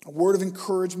 A word of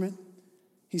encouragement.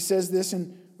 He says this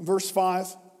in verse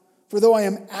 5. For though I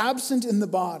am absent in the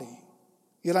body,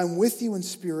 yet I'm with you in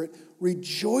spirit,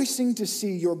 rejoicing to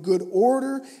see your good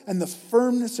order and the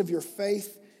firmness of your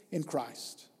faith in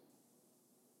Christ.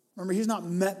 Remember, he's not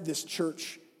met this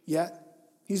church yet.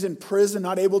 He's in prison,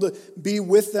 not able to be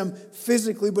with them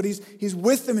physically, but he's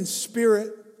with them in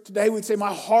spirit. Today we'd say,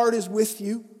 my heart is with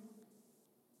you.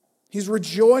 He's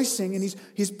rejoicing and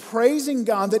he's praising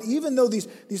God that even though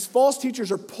these false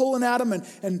teachers are pulling at him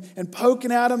and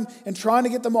poking at him and trying to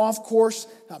get them off course,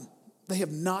 they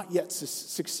have not yet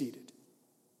succeeded.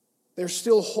 They're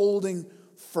still holding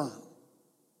firm.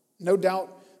 No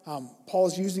doubt, Paul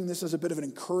is using this as a bit of an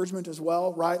encouragement as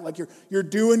well, right? Like you're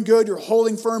doing good, you're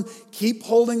holding firm. Keep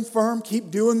holding firm.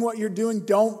 Keep doing what you're doing.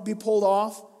 Don't be pulled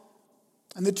off.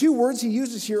 And the two words he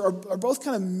uses here are both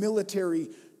kind of military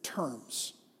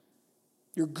terms.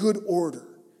 Your good order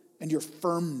and your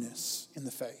firmness in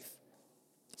the faith.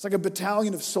 It's like a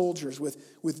battalion of soldiers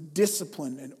with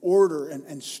discipline and order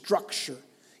and structure.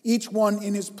 Each one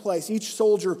in his place, each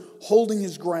soldier holding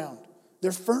his ground.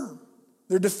 They're firm.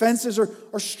 Their defenses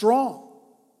are strong.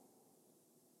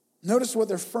 Notice what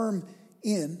they're firm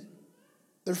in.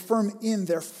 They're firm in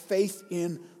their faith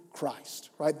in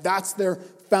Christ, right? That's their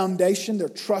foundation. They're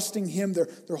trusting him.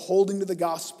 They're holding to the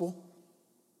gospel.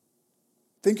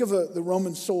 Think of the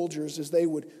Roman soldiers as they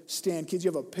would stand. Kids,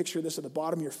 you have a picture of this at the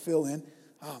bottom of your fill-in.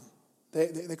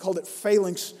 They called it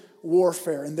phalanx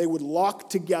warfare, and they would lock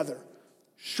together,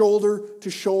 shoulder to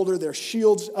shoulder, their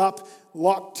shields up,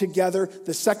 locked together.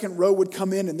 The second row would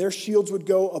come in, and their shields would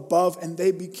go above, and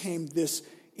they became this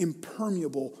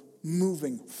impermeable,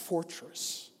 moving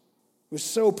fortress. It was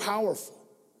so powerful.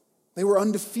 They were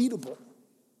undefeatable.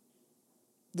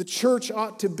 The church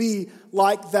ought to be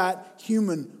like that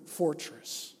human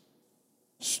fortress.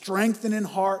 Strengthened in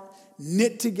heart,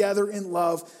 knit together in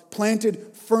love,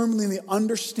 planted firmly in the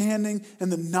understanding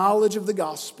and the knowledge of the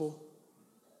gospel.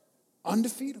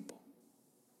 Undefeatable.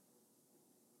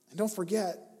 And don't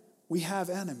forget, we have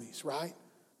enemies, right?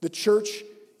 The church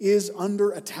is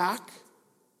under attack,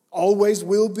 always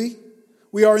will be.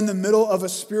 We are in the middle of a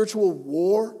spiritual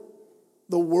war.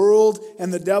 The world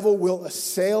and the devil will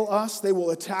assail us. They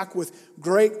will attack with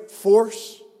great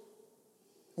force,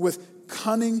 with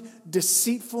cunning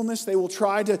deceitfulness. They will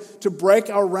try to break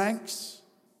our ranks.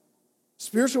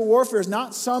 Spiritual warfare is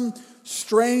not some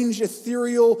strange,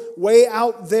 ethereal, way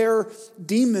out there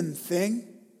demon thing.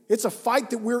 It's a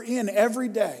fight that we're in every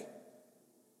day.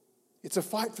 It's a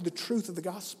fight for the truth of the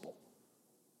gospel.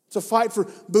 It's a fight for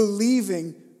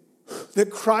believing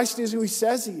that Christ is who he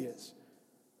says he is.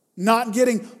 Not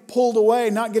getting pulled away,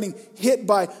 not getting hit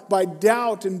by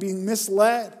doubt and being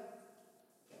misled.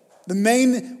 The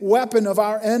main weapon of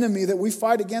our enemy that we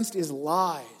fight against is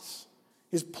lies,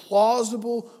 is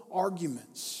plausible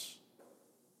arguments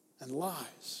and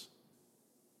lies.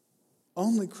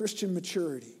 Only Christian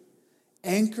maturity,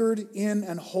 anchored in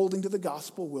and holding to the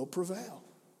gospel, will prevail.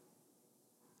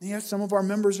 And yet some of our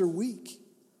members are weak.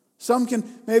 Some can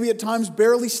maybe at times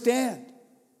barely stand.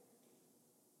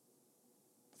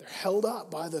 They're held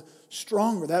up by the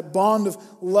stronger, that bond of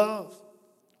love.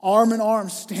 Arm in arm,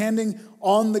 standing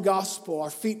on the gospel,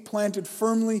 our feet planted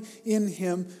firmly in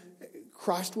him,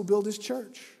 Christ will build his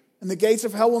church. And the gates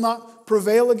of hell will not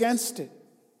prevail against it.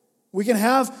 We can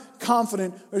have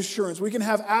confident assurance. We can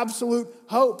have absolute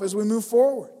hope as we move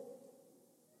forward.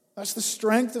 That's the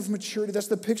strength of maturity. That's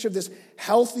the picture of this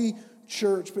healthy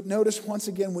church. But notice once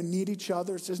again, we need each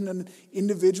other. This isn't an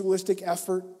individualistic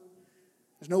effort.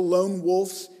 There's no lone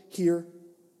wolves here.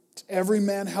 It's every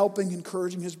man helping,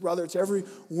 encouraging his brother. It's every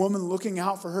woman looking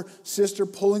out for her sister,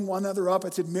 pulling one another up.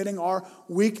 It's admitting our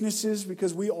weaknesses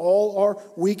because we all are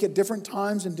weak at different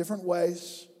times in different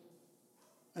ways.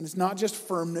 And it's not just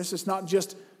firmness. It's not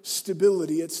just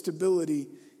stability. It's stability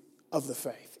of the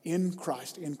faith in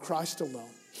Christ alone.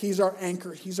 He's our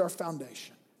anchor. He's our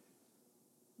foundation.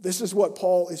 This is what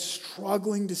Paul is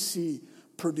struggling to see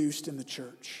produced in the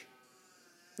church.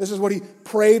 This is what he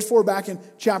prayed for back in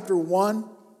chapter 1.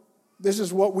 This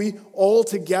is what we all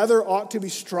together ought to be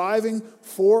striving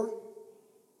for.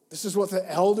 This is what the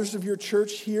elders of your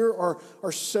church here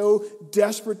are so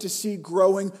desperate to see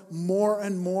growing more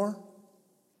and more.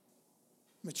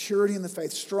 Maturity in the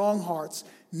faith, strong hearts,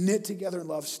 knit together in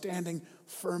love, standing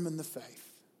firm in the faith.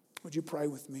 Would you pray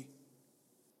with me?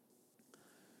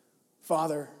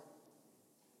 Father,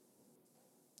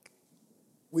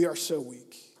 we are so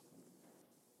weak.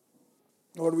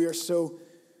 Lord, we are so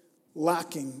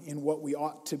lacking in what we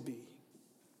ought to be.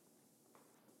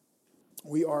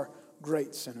 We are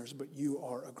great sinners, but you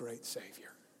are a great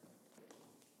Savior.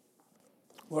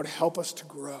 Lord, help us to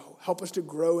grow. Help us to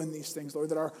grow in these things, Lord,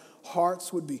 that our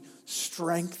hearts would be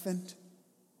strengthened.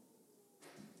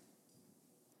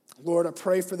 Lord, I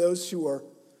pray for those who are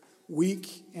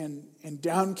weak and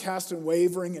downcast and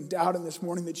wavering and doubting this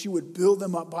morning, that you would build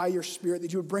them up by your Spirit,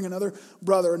 that you would bring another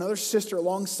brother, another sister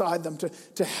alongside them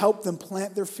to help them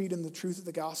plant their feet in the truth of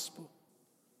the gospel.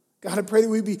 God, I pray that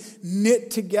we be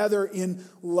knit together in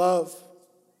love.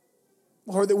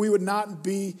 Lord, that we would not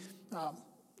be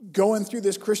going through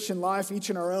this Christian life, each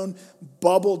in our own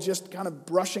bubble, just kind of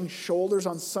brushing shoulders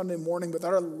on Sunday morning, but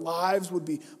that our lives would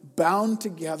be bound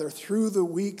together through the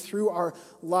week, through our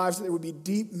lives, that there would be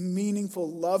deep, meaningful,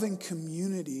 loving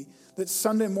community, that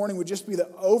Sunday morning would just be the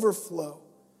overflow,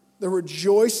 the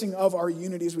rejoicing of our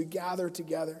unity as we gather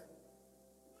together.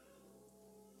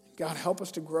 God, help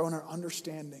us to grow in our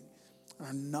understanding,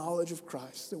 our knowledge of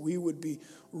Christ, that we would be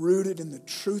rooted in the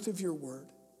truth of your word,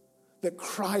 that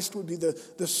Christ would be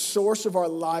the source of our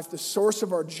life, the source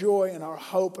of our joy and our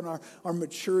hope and our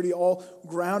maturity, all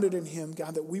grounded in him,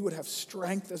 God, that we would have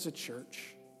strength as a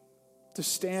church to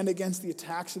stand against the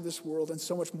attacks of this world, and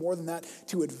so much more than that,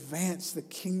 to advance the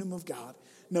kingdom of God,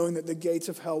 knowing that the gates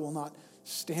of hell will not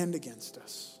stand against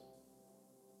us.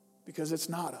 Because it's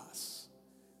not us,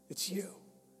 it's you.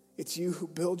 It's you who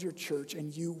build your church,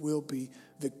 and you will be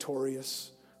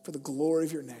victorious for the glory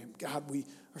of your name. God, we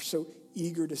are so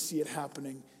eager to see it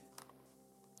happening.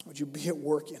 Would you be at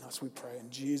work in us, we pray, in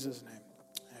Jesus' name.